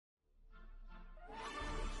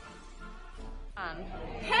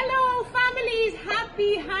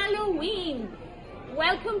Happy Halloween!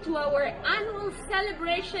 Welcome to our annual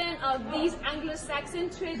celebration of this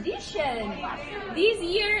Anglo-Saxon tradition. This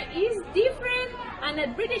year is different, and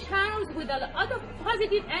at British House, with a lot of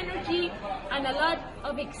positive energy and a lot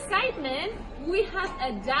of excitement, we have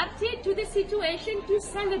adapted to the situation to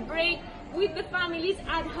celebrate with the families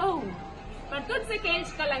at home. Per tots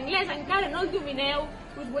aquells que l'anglès encara no el domineu,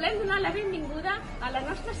 us volem donar la benvinguda a la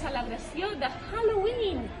nostra celebració de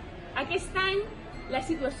Halloween. Aquest any la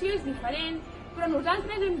situació és diferent, però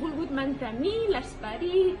nosaltres hem volgut mantenir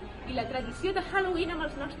l'esperit i la tradició de Halloween amb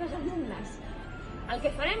els nostres alumnes. El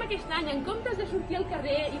que farem aquest any, en comptes de sortir al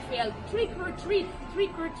carrer i fer el trick or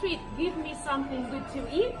treat, give me something good to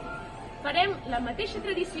eat, farem la mateixa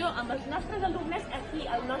tradició amb els nostres alumnes aquí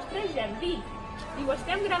al nostre jardí. I ho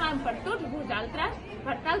estem gravant per tots vosaltres,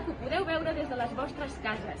 per tal que ho podeu veure des de les vostres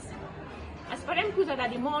cases. Esperem que us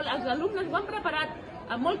agradi molt, els alumnes ho han preparat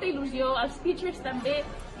amb molta il·lusió, els teachers també,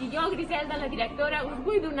 i jo, Griselda, la directora, us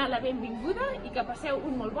vull donar la benvinguda i que passeu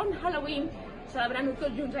un molt bon Halloween celebrant-ho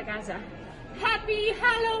tots junts a casa. Happy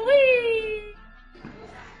Halloween!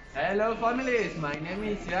 Hello families, my name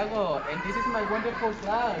is Yago and this is my wonderful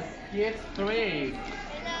class, Kids 3.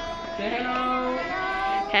 Say hello!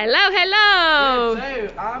 Hello, hello!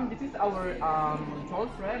 Yes, so, this is our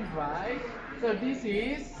tall friend, right? So this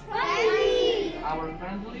is our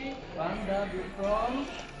friendly panda from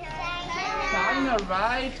China,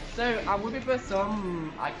 right? So we prepare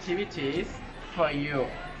some activities for you.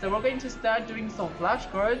 So we're going to start doing some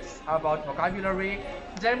flashcards about vocabulary.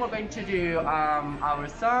 Then we're going to do our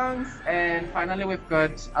songs, and finally we've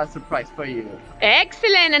got a surprise for you.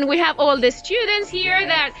 Excellent, and we have all the students here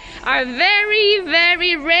that are very,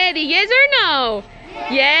 very ready. Yes or no?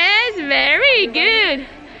 Yes, very good.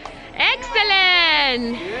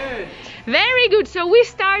 Excellent. Good. Very good. So we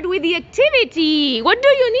start with the activity. What do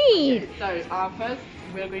you need? Okay, so first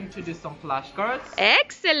we're going to do some flashcards.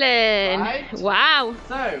 Excellent. Right. Wow.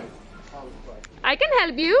 So I can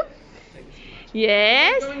help you.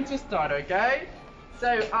 Yes. we're going to start, okay?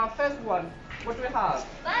 So our first one, what do we have?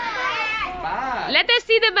 Bad. Let us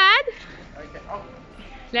see the bad. Okay. Oh.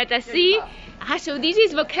 Let us see. So this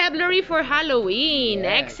is vocabulary for Halloween.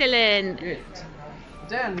 Yes. Excellent. Good.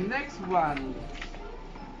 Then next one.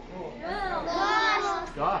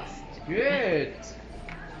 Ghost. Good.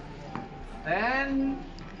 Then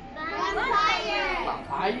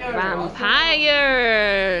vampire.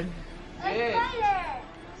 Vampire. Good.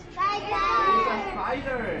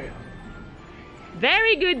 Spider.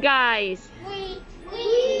 Very good, guys.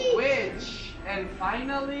 Witch. And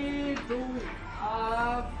finally,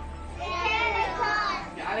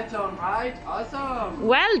 skeleton, right? Awesome.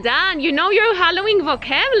 Well done. You know your Halloween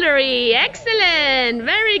vocabulary. Excellent.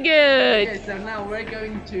 Very good. Okay, so now we're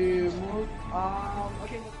going to move on.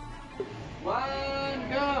 Okay. One,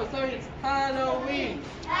 go. So it's Halloween.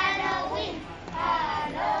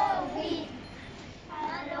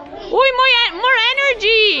 Uy, more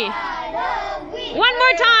energy. One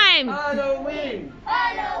more time. Halloween.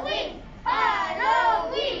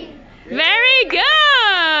 Very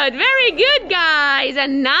good. Very good, guys.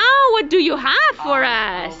 And now what do you have for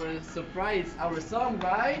us? Our surprise, our song,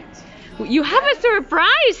 right? You have a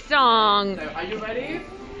surprise song. So are you ready?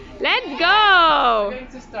 Let's We're go. going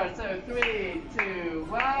to start. So 3, 2,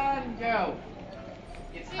 1, go.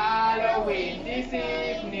 It's Halloween this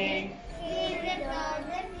evening.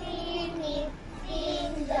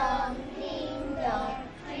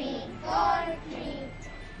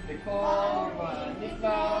 The cold one is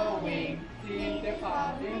blowing. Sing the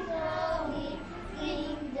party.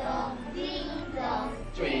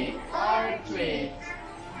 Trick or treat.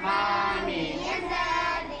 Mommy and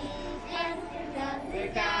Daddy. The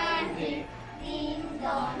candy.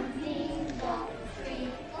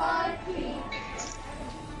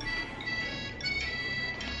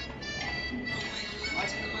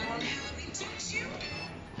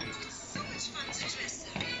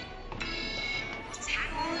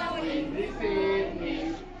 This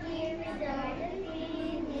evening.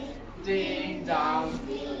 Ding dong.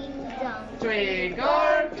 Trick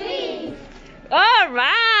or treat. All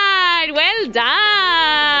right. Well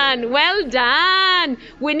done. Well done.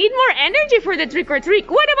 We need more energy for the trick or treat.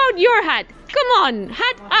 What about your hat? Come on,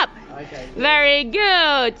 hat up. Okay. Very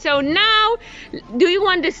good. So now, do you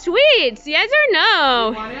want the sweets? Yes or no?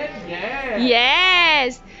 You want it? Yeah.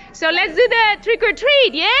 Yes. So let's do the trick or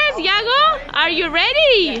treat. Yes, Yago? Are you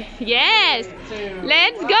ready? Yes.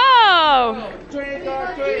 Let's go. Trick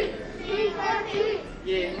or treat.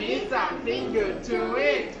 Give me something good to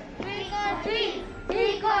eat.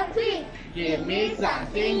 Give me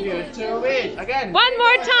something good to eat. Again. One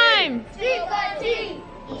more time. Trick or treat.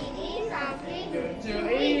 Give me something good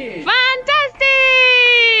to eat. Fantastic!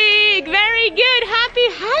 Very good. Happy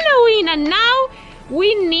Halloween. And now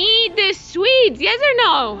we need the sweets. Yes or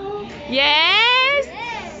no? Yes?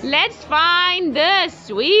 Let's find the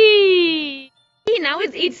sweets. Now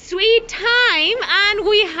it's sweet time and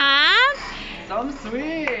we have Some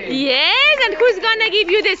sweets. yes, and who's gonna give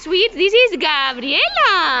you the sweets? This is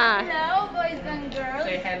Gabriela. Hello, boys and girls.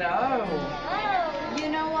 Say hello. You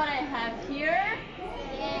know what I have here?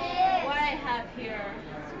 What I have here?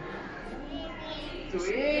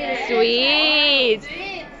 Sweets. Sweets.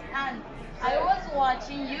 Sweets. And I was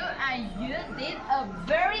watching you, and you did a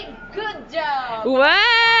very good job.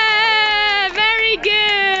 Wow, very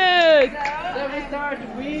good. So we start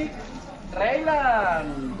with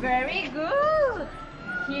Raylan. Very good.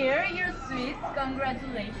 Here, your sweets.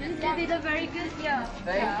 Congratulations. You did a very good job.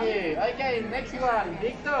 Thank you. Okay, next one,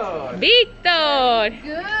 Victor. Victor.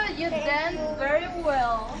 Good. You danced very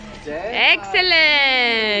well.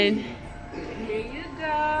 Excellent. Here you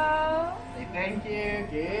go. Say thank you.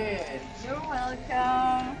 Good. You're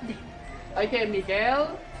welcome. Okay,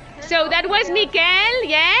 Miguel. So that was Miguel,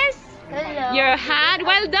 yes? Hello. Your hat.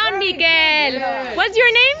 Well done, Miguel. Yes. What's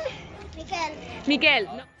your name? Miguel.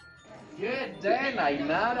 Miguel. Good. Then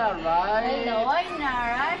Ainara, right? Hello,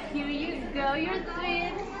 Ainara. Here you go, your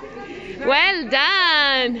sweets. Well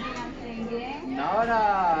done. I'm singing.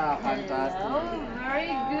 Nora. Fantastic. Hello,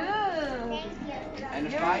 very good. Thank you. And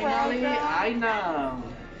You're finally, welcome. Aina.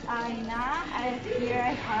 Aina, and here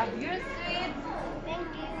I have your sweets. Thank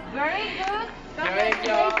you. Very good. Very good.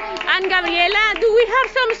 Congratulations. And Gabriela, do we have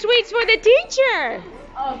some sweets for the teacher?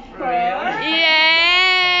 Of course. Really?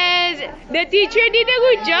 Yes. The teacher did a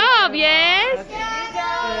good job, yes? Here you go.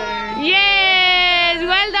 Yes.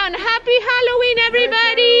 Well done. Happy Halloween,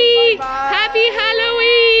 everybody. Bye-bye. Happy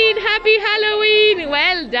Halloween. Happy Halloween.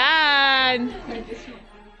 Well done.